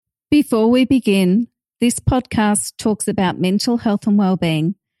Before we begin, this podcast talks about mental health and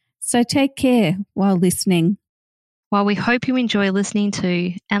wellbeing, so take care while listening. While we hope you enjoy listening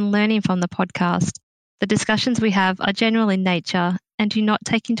to and learning from the podcast, the discussions we have are general in nature and do not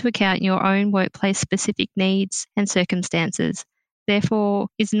take into account your own workplace-specific needs and circumstances, therefore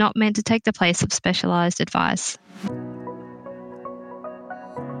is not meant to take the place of specialised advice.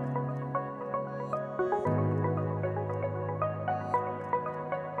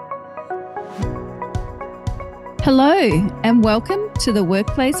 Hello and welcome to the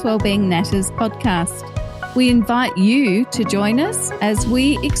Workplace Wellbeing Natters podcast. We invite you to join us as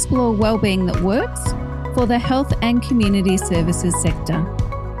we explore wellbeing that works for the health and community services sector.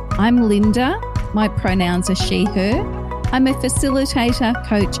 I'm Linda, my pronouns are she, her. I'm a facilitator,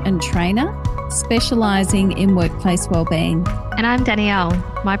 coach and trainer specialising in workplace wellbeing. And I'm Danielle,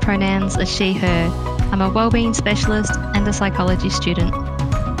 my pronouns are she, her. I'm a wellbeing specialist and a psychology student.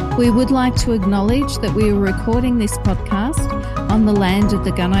 We would like to acknowledge that we are recording this podcast on the land of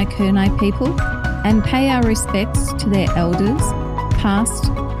the Gunai-Kurnai people and pay our respects to their elders,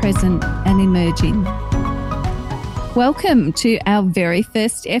 past, present and emerging. Welcome to our very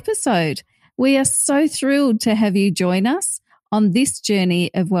first episode. We are so thrilled to have you join us on this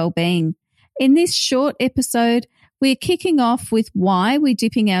journey of wellbeing. In this short episode, we're kicking off with why we're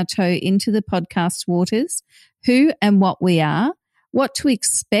dipping our toe into the podcast waters, who and what we are, what to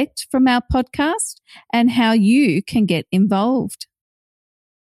expect from our podcast, and how you can get involved.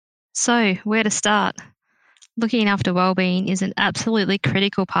 So, where to start? Looking after wellbeing is an absolutely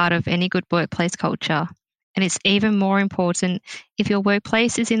critical part of any good workplace culture, and it's even more important if your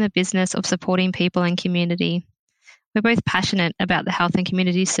workplace is in the business of supporting people and community. We're both passionate about the health and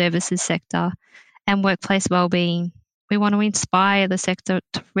community services sector and workplace wellbeing. We want to inspire the sector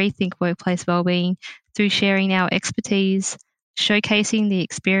to rethink workplace wellbeing through sharing our expertise, showcasing the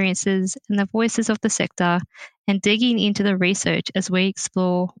experiences and the voices of the sector, and digging into the research as we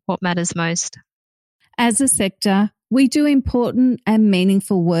explore what matters most. As a sector, we do important and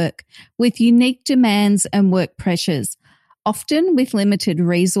meaningful work with unique demands and work pressures, often with limited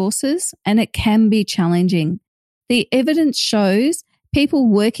resources, and it can be challenging. The evidence shows people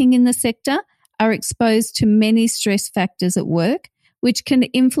working in the sector are exposed to many stress factors at work, which can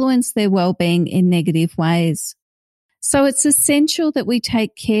influence their wellbeing in negative ways. So it's essential that we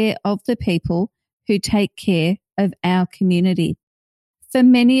take care of the people who take care of our community. For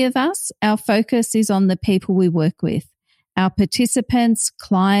many of us, our focus is on the people we work with, our participants,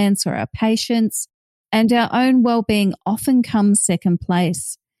 clients or our patients, and our own wellbeing often comes second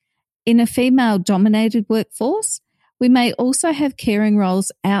place. In a female-dominated workforce, we may also have caring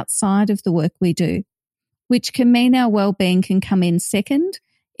roles outside of the work we do, which can mean our wellbeing can come in second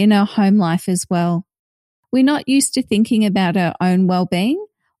in our home life as well. We're not used to thinking about our own well-being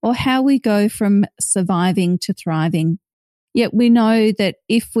or how we go from surviving to thriving. Yet we know that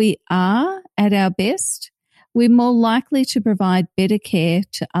if we are at our best, we're more likely to provide better care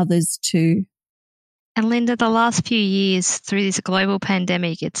to others too. And Linda, the last few years through this global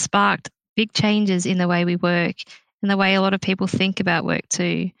pandemic, it sparked big changes in the way we work and the way a lot of people think about work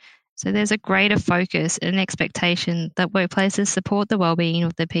too. So there's a greater focus and expectation that workplaces support the well-being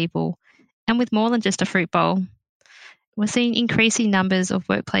of their people, and with more than just a fruit bowl. We're seeing increasing numbers of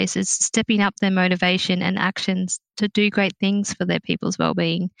workplaces stepping up their motivation and actions to do great things for their people's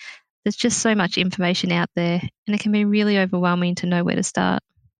well-being. There's just so much information out there, and it can be really overwhelming to know where to start.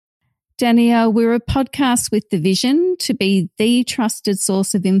 Danielle, we're a podcast with the vision to be the trusted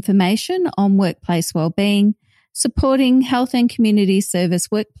source of information on workplace wellbeing, supporting health and community service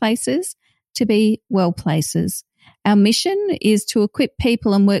workplaces to be well places. Our mission is to equip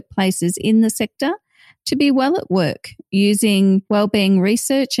people and workplaces in the sector to be well at work using wellbeing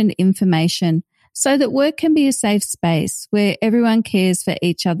research and information so that work can be a safe space where everyone cares for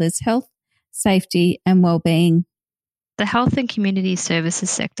each other's health, safety and wellbeing. The health and community services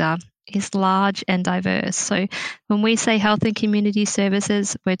sector is large and diverse. So when we say health and community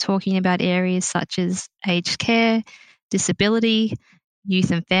services, we're talking about areas such as aged care, disability, youth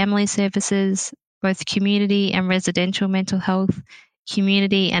and family services, both community and residential mental health,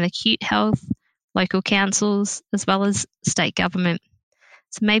 community and acute health, local councils, as well as state government.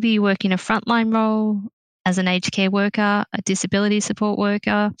 So maybe you work in a frontline role as an aged care worker, a disability support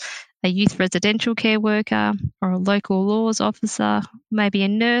worker, a youth residential care worker, or a local laws officer, maybe a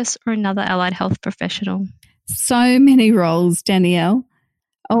nurse or another allied health professional. So many roles, Danielle.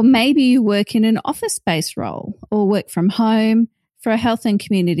 Or maybe you work in an office-based role or work from home for a health and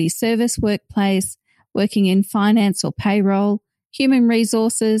community service workplace, working in finance or payroll, human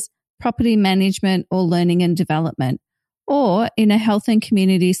resources, property management or learning and development. or in a health and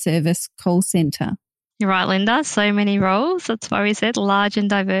community service call centre. You're right, Linda. So many roles. That's why we said large and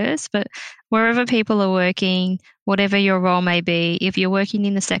diverse. But wherever people are working, whatever your role may be, if you're working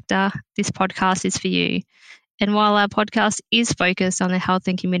in the sector, this podcast is for you. And while our podcast is focused on the health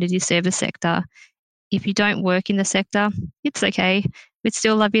and community service sector, if you don't work in the sector, it's okay. We'd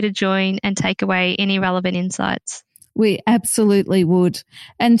still love you to join and take away any relevant insights. We absolutely would.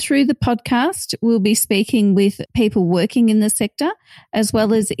 And through the podcast, we'll be speaking with people working in the sector as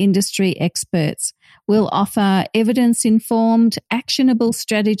well as industry experts. We'll offer evidence-informed, actionable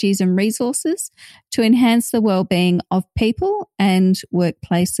strategies and resources to enhance the wellbeing of people and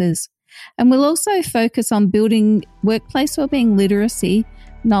workplaces. And we'll also focus on building workplace wellbeing literacy,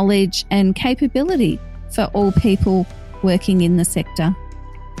 knowledge and capability for all people working in the sector.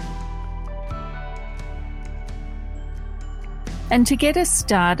 And to get us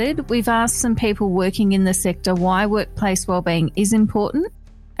started, we've asked some people working in the sector why workplace wellbeing is important,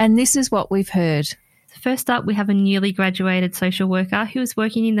 and this is what we've heard. First up, we have a newly graduated social worker who is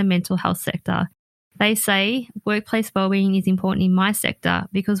working in the mental health sector. They say workplace wellbeing is important in my sector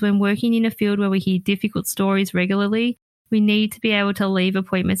because when working in a field where we hear difficult stories regularly, we need to be able to leave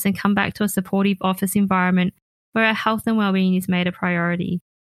appointments and come back to a supportive office environment where our health and wellbeing is made a priority.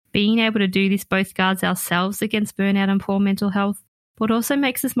 Being able to do this both guards ourselves against burnout and poor mental health, but also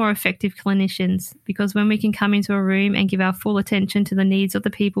makes us more effective clinicians because when we can come into a room and give our full attention to the needs of the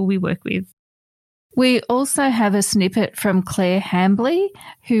people we work with. We also have a snippet from Claire Hambley,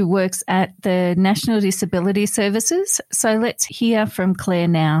 who works at the National Disability Services. So let's hear from Claire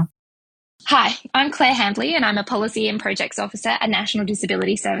now. Hi, I'm Claire Hambley and I'm a Policy and Projects Officer at National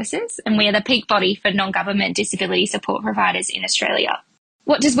Disability Services, and we are the peak body for non-government disability support providers in Australia.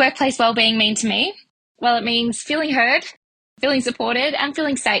 What does workplace wellbeing mean to me? Well, it means feeling heard, feeling supported and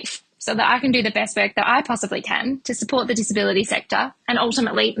feeling safe so that I can do the best work that I possibly can to support the disability sector and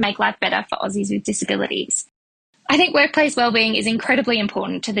ultimately make life better for Aussies with disabilities. I think workplace wellbeing is incredibly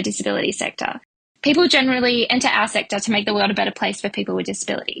important to the disability sector. People generally enter our sector to make the world a better place for people with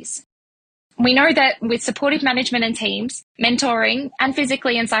disabilities. We know that with supportive management and teams, mentoring and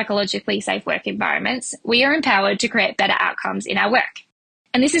physically and psychologically safe work environments, we are empowered to create better outcomes in our work.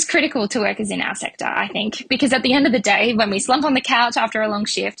 And this is critical to workers in our sector, I think, because at the end of the day, when we slump on the couch after a long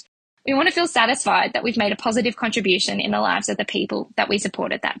shift, we want to feel satisfied that we've made a positive contribution in the lives of the people that we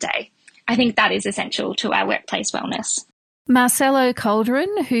supported that day. I think that is essential to our workplace wellness. Marcelo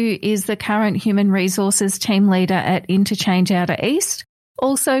Calderon, who is the current Human Resources Team Leader at Interchange Outer East,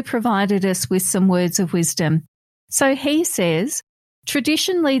 also provided us with some words of wisdom. So he says,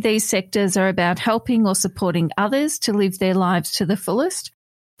 traditionally these sectors are about helping or supporting others to live their lives to the fullest,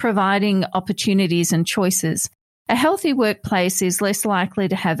 providing opportunities and choices. A healthy workplace is less likely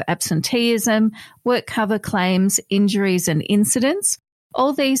to have absenteeism, work cover claims, injuries and incidents.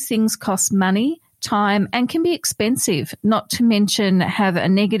 All these things cost money, time and can be expensive, not to mention have a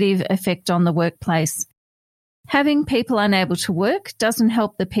negative effect on the workplace. Having people unable to work doesn't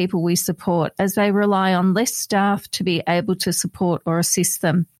help the people we support as they rely on less staff to be able to support or assist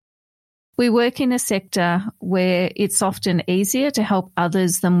them. We work in a sector where it's often easier to help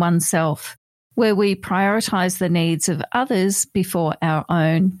others than oneself, where we prioritise the needs of others before our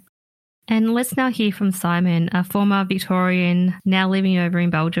own. And let's now hear from Simon, a former Victorian now living over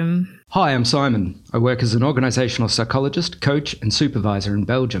in Belgium. Hi, I'm Simon. I work as an organisational psychologist, coach and supervisor in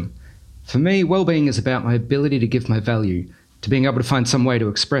Belgium. For me, wellbeing is about my ability to give my value, to being able to find some way to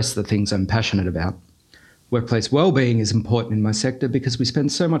express the things I'm passionate about. Workplace wellbeing is important in my sector because we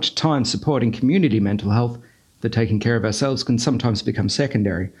spend so much time supporting community mental health that taking care of ourselves can sometimes become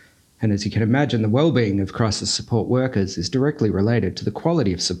secondary. And as you can imagine, the wellbeing of crisis support workers is directly related to the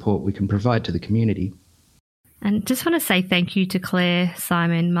quality of support we can provide to the community. And just want to say thank you to Claire,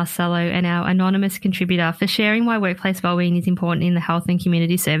 Simon, Marcelo and our anonymous contributor for sharing why workplace wellbeing is important in the health and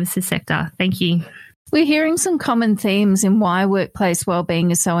community services sector. Thank you. We're hearing some common themes in why workplace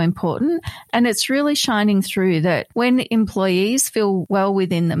wellbeing is so important, and it's really shining through that when employees feel well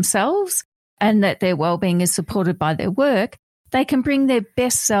within themselves and that their wellbeing is supported by their work, they can bring their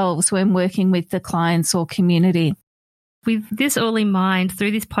best selves when working with the clients or community. With this all in mind,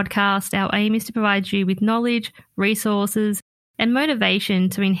 through this podcast, our aim is to provide you with knowledge, resources, and motivation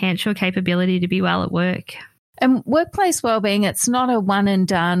to enhance your capability to be well at work. And workplace wellbeing, it's not a one and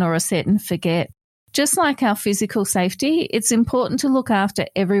done or a set and forget. Just like our physical safety, it's important to look after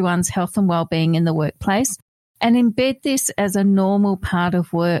everyone's health and wellbeing in the workplace and embed this as a normal part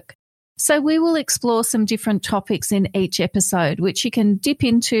of work. So we will explore some different topics in each episode, which you can dip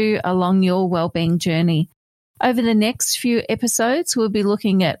into along your wellbeing journey. Over the next few episodes, we'll be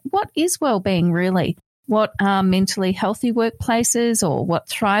looking at what is wellbeing really? what are mentally healthy workplaces or what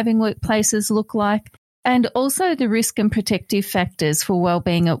thriving workplaces look like, and also the risk and protective factors for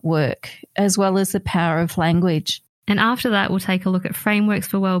wellbeing at work, as well as the power of language. And after that, we'll take a look at frameworks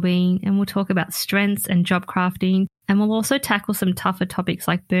for wellbeing, and we'll talk about strengths and job crafting. And we'll also tackle some tougher topics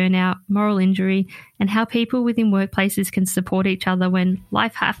like burnout, moral injury, and how people within workplaces can support each other when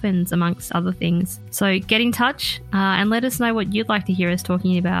life happens, amongst other things. So get in touch and let us know what you'd like to hear us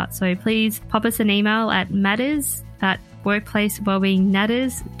talking about. So please pop us an email at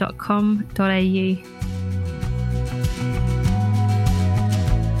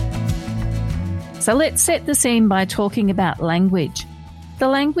matters@workplacewellbeingnatters.com.au. So let's set the scene by talking about language. The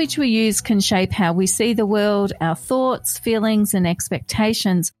language we use can shape how we see the world, our thoughts, feelings and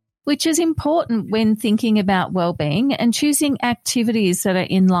expectations, which is important when thinking about wellbeing and choosing activities that are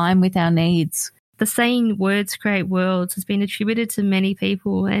in line with our needs. The saying words create worlds has been attributed to many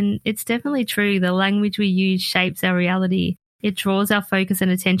people, and it's definitely true. The language we use shapes our reality. It draws our focus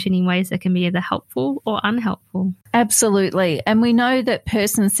and attention in ways that can be either helpful or unhelpful. Absolutely. And we know that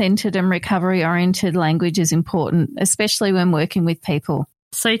person-centred and recovery-oriented language is important, especially when working with people.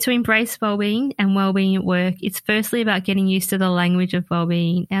 So to embrace wellbeing and wellbeing at work, it's firstly about getting used to the language of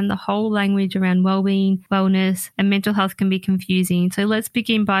wellbeing, and the whole language around wellbeing, wellness and mental health can be confusing. So let's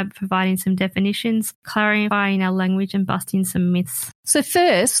begin by providing some definitions, clarifying our language and busting some myths. So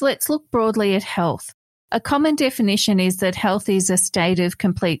first, let's look broadly at health. A common definition is that health is a state of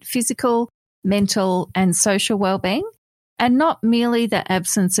complete physical, mental and social well-being, and not merely the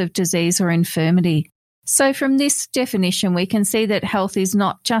absence of disease or infirmity. So from this definition, we can see that health is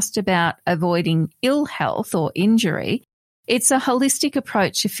not just about avoiding ill health or injury. It's a holistic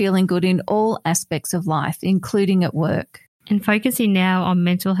approach to feeling good in all aspects of life, including at work. And focusing now on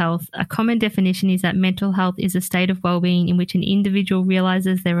mental health, a common definition is that mental health is a state of well-being in which an individual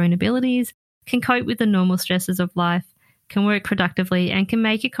realises their own abilities, can cope with the normal stresses of life, can work productively and can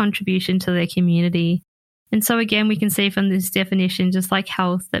make a contribution to their community. And so again, we can see from this definition, just like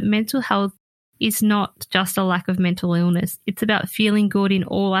health, that mental health is not just a lack of mental illness. It's about feeling good in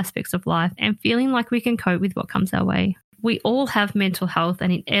all aspects of life and feeling like we can cope with what comes our way. We all have mental health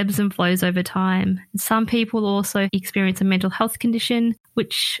and it ebbs and flows over time. Some people also experience a mental health condition,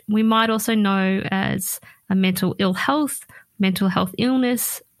 which we might also know as a mental ill health, mental health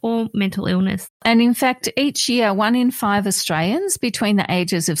illness, or mental illness. And in fact, each year, 1 in 5 Australians between the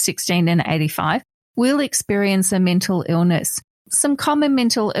ages of 16 and 85 will experience a mental illness. Some common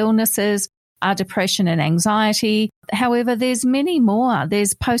mental illnesses are depression and anxiety. However, there's many more.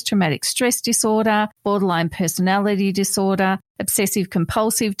 There's post-traumatic stress disorder, borderline personality disorder, obsessive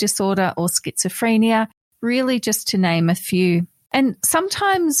compulsive disorder or schizophrenia, really just to name a few. And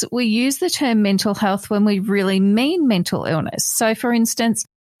sometimes we use the term mental health when we really mean mental illness. So for instance,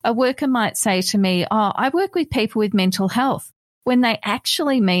 a worker might say to me, I work with people with mental health, when they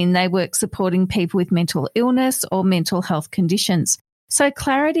actually mean they work supporting people with mental illness or mental health conditions. So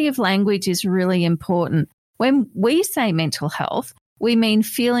clarity of language is really important. When we say mental health, we mean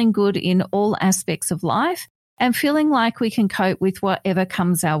feeling good in all aspects of life and feeling like we can cope with whatever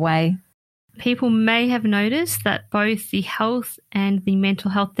comes our way. People may have noticed that both the health and the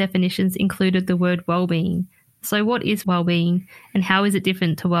mental health definitions included the word wellbeing. So what is wellbeing and how is it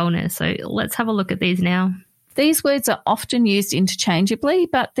different to wellness? So let's have a look at these now. These words are often used interchangeably,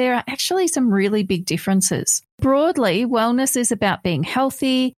 but there are actually some really big differences. Broadly, wellness is about being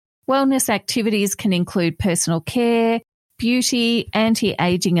healthy. Wellness activities can include personal care, beauty,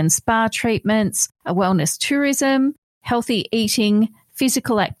 anti-aging and spa treatments, wellness tourism, healthy eating,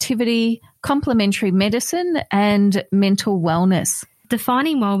 physical activity, complementary medicine, and mental wellness.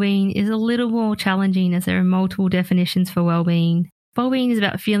 Defining wellbeing is a little more challenging as there are multiple definitions for wellbeing. Wellbeing is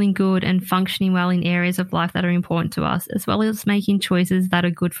about feeling good and functioning well in areas of life that are important to us, as well as making choices that are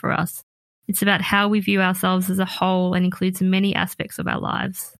good for us. It's about how we view ourselves as a whole and includes many aspects of our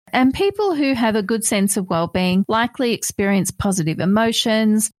lives. And people who have a good sense of wellbeing likely experience positive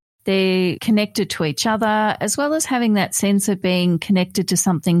emotions. They're connected to each other, as well as having that sense of being connected to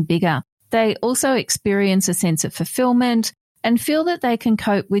something bigger. They also experience a sense of fulfillment and feel that they can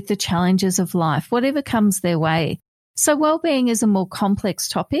cope with the challenges of life, whatever comes their way. So wellbeing is a more complex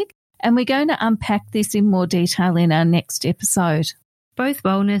topic, and we're going to unpack this in more detail in our next episode. Both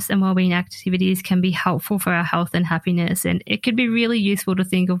wellness and wellbeing activities can be helpful for our health and happiness, and it could be really useful to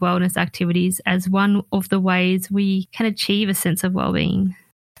think of wellness activities as one of the ways we can achieve a sense of wellbeing.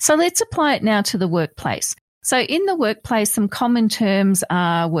 So let's apply it now to the workplace. So in the workplace, some common terms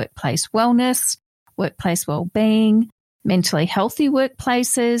are workplace wellness, workplace wellbeing, mentally healthy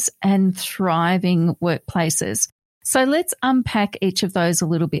workplaces, and thriving workplaces. So let's unpack each of those a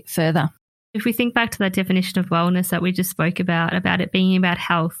little bit further. If we think back to that definition of wellness that we just spoke about it being about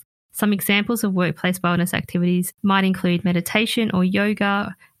health, some examples of workplace wellness activities might include meditation or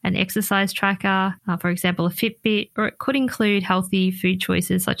yoga, an exercise tracker, for example, a Fitbit, or it could include healthy food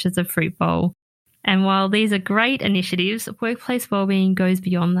choices such as a fruit bowl. And while these are great initiatives, workplace wellbeing goes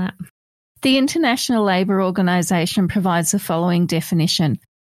beyond that. The International Labour Organization provides the following definition.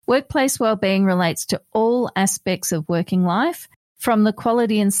 Workplace wellbeing relates to all aspects of working life, from the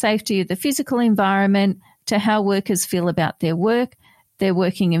quality and safety of the physical environment to how workers feel about their work, their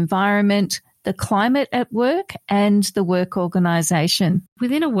working environment, the climate at work, and the work organisation.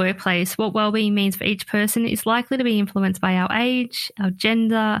 Within a workplace, what wellbeing means for each person is likely to be influenced by our age, our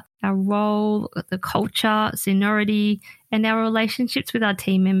gender, our role, the culture, seniority, and our relationships with our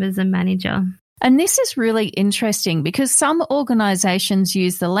team members and manager. And this is really interesting because some organisations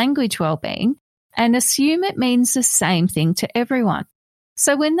use the language wellbeing and assume it means the same thing to everyone.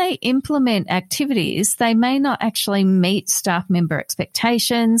 So when they implement activities, they may not actually meet staff member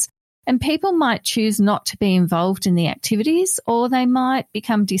expectations, and people might choose not to be involved in the activities, or they might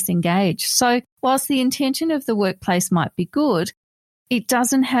become disengaged. So whilst the intention of the workplace might be good, it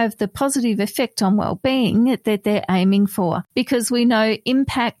doesn't have the positive effect on wellbeing that they're aiming for, because we know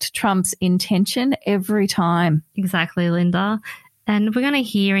impact trumps intention every time. Exactly, Linda. And we're going to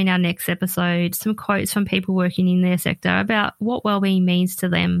hear in our next episode some quotes from people working in their sector about what wellbeing means to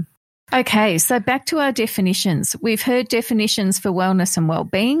them. Okay, so back to our definitions. We've heard definitions for wellness and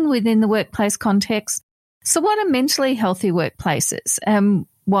wellbeing within the workplace context. So what are mentally healthy workplaces and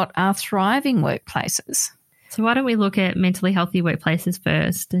what are thriving workplaces? So why don't we look at mentally healthy workplaces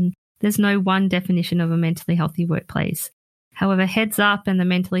first? And there's no one definition of a mentally healthy workplace. However, Heads Up and the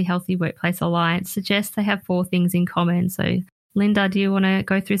Mentally Healthy Workplace Alliance suggest they have 4 things in common. So Linda, do you want to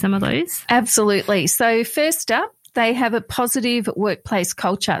go through some of those? Absolutely. So first up, they have a positive workplace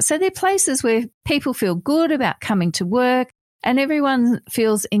culture. So they're places where people feel good about coming to work and everyone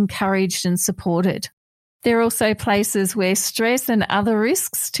feels encouraged and supported. They're also places where stress and other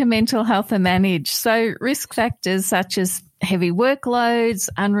risks to mental health are managed. So risk factors such as heavy workloads,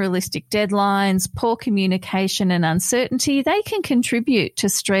 unrealistic deadlines, poor communication and uncertainty, they can contribute to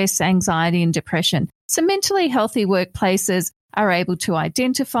stress, anxiety and depression. So mentally healthy workplaces are able to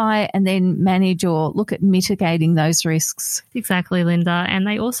identify and then manage or look at mitigating those risks. Exactly, Linda. And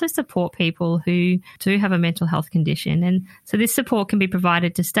they also support people who do have a mental health condition. And so this support can be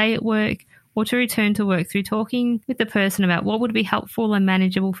provided to stay at work or to return to work through talking with the person about what would be helpful and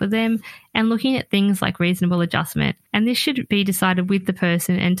manageable for them and looking at things like reasonable adjustment. And this should be decided with the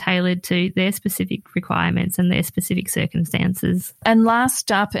person and tailored to their specific requirements and their specific circumstances. And last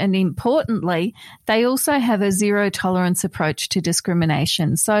up, and importantly, they also have a zero tolerance approach to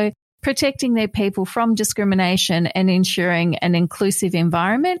discrimination. So protecting their people from discrimination and ensuring an inclusive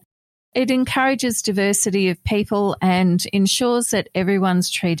environment. It encourages diversity of people and ensures that everyone's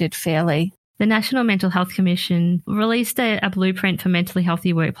treated fairly. The National Mental Health Commission released a blueprint for mentally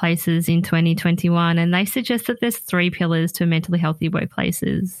healthy workplaces in 2021, and they suggest that there's 3 pillars to mentally healthy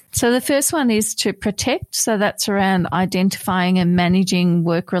workplaces. So the first one is to protect. So that's around identifying and managing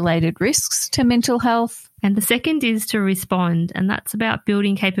work-related risks to mental health. And the second is to respond, and that's about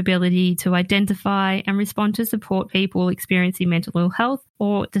building capability to identify and respond to support people experiencing mental ill health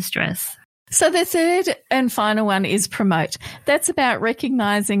or distress. So the third and final one is promote. That's about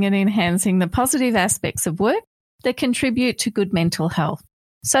recognising and enhancing the positive aspects of work that contribute to good mental health.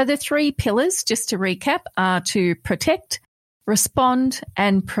 So the 3 pillars, just to recap, are to protect, respond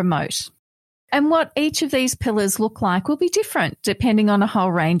and promote. And what each of these pillars look like will be different depending on a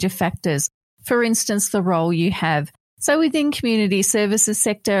whole range of factors. For instance, the role you have. So within community services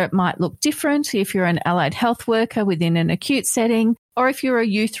sector, it might look different if you're an allied health worker within an acute setting or if you're a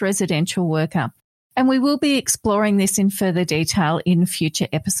youth residential worker. And we will be exploring this in further detail in future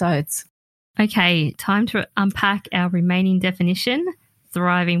episodes. Okay, time to unpack our remaining definition,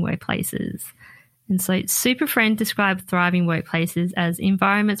 thriving workplaces. And so Superfriend described thriving workplaces as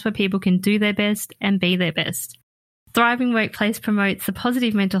environments where people can do their best and be their best. Thriving workplace promotes the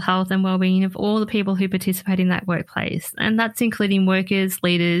positive mental health and well-being of all the people who participate in that workplace, and that's including workers,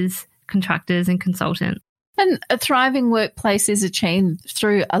 leaders, contractors and consultants. And a thriving workplace is achieved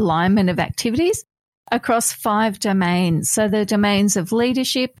through alignment of activities across 5 domains. So the domains of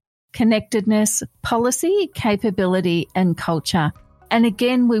leadership, connectedness, policy, capability and culture. And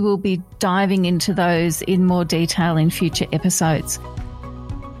again, we will be diving into those in more detail in future episodes.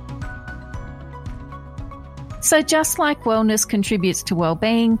 So just like wellness contributes to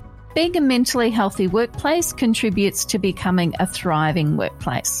well-being, being a mentally healthy workplace contributes to becoming a thriving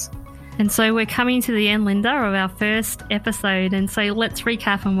workplace. And so we're coming to the end, Linda, of our first episode. And so let's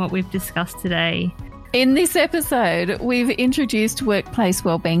recap on what we've discussed today. In this episode, we've introduced workplace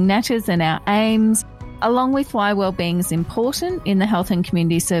wellbeing natters and our aims, along with why wellbeing is important in the health and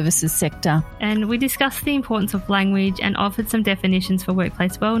community services sector. And we discussed the importance of language and offered some definitions for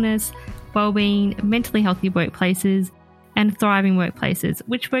workplace wellness, wellbeing, mentally healthy workplaces, and thriving workplaces,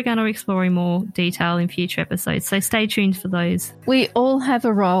 which we're going to explore in more detail in future episodes. So stay tuned for those. We all have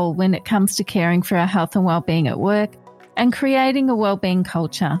a role when it comes to caring for our health and wellbeing at work and creating a wellbeing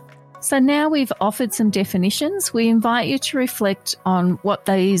culture. So now we've offered some definitions, we invite you to reflect on what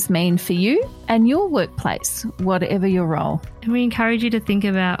these mean for you and your workplace, whatever your role. And we encourage you to think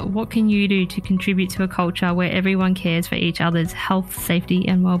about what can you do to contribute to a culture where everyone cares for each other's health, safety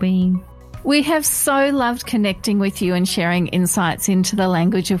and wellbeing. We have so loved connecting with you and sharing insights into the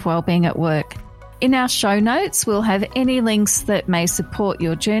language of wellbeing at work. In our show notes, we'll have any links that may support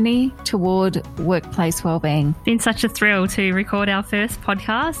your journey toward workplace wellbeing. It's been such a thrill to record our first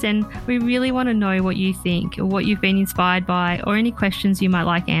podcast, and we really want to know what you think or what you've been inspired by or any questions you might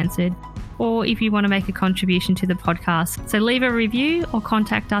like answered, or if you want to make a contribution to the podcast. So leave a review or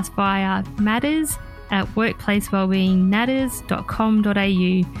contact us via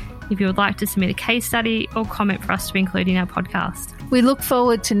matters@workplacewellbeingnatters.com.au if you would like to submit a case study or comment for us to include in our podcast. We look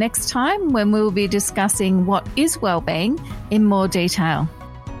forward to next time when we will be discussing what is wellbeing in more detail.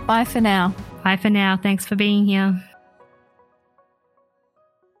 Bye for now. Bye for now. Thanks for being here.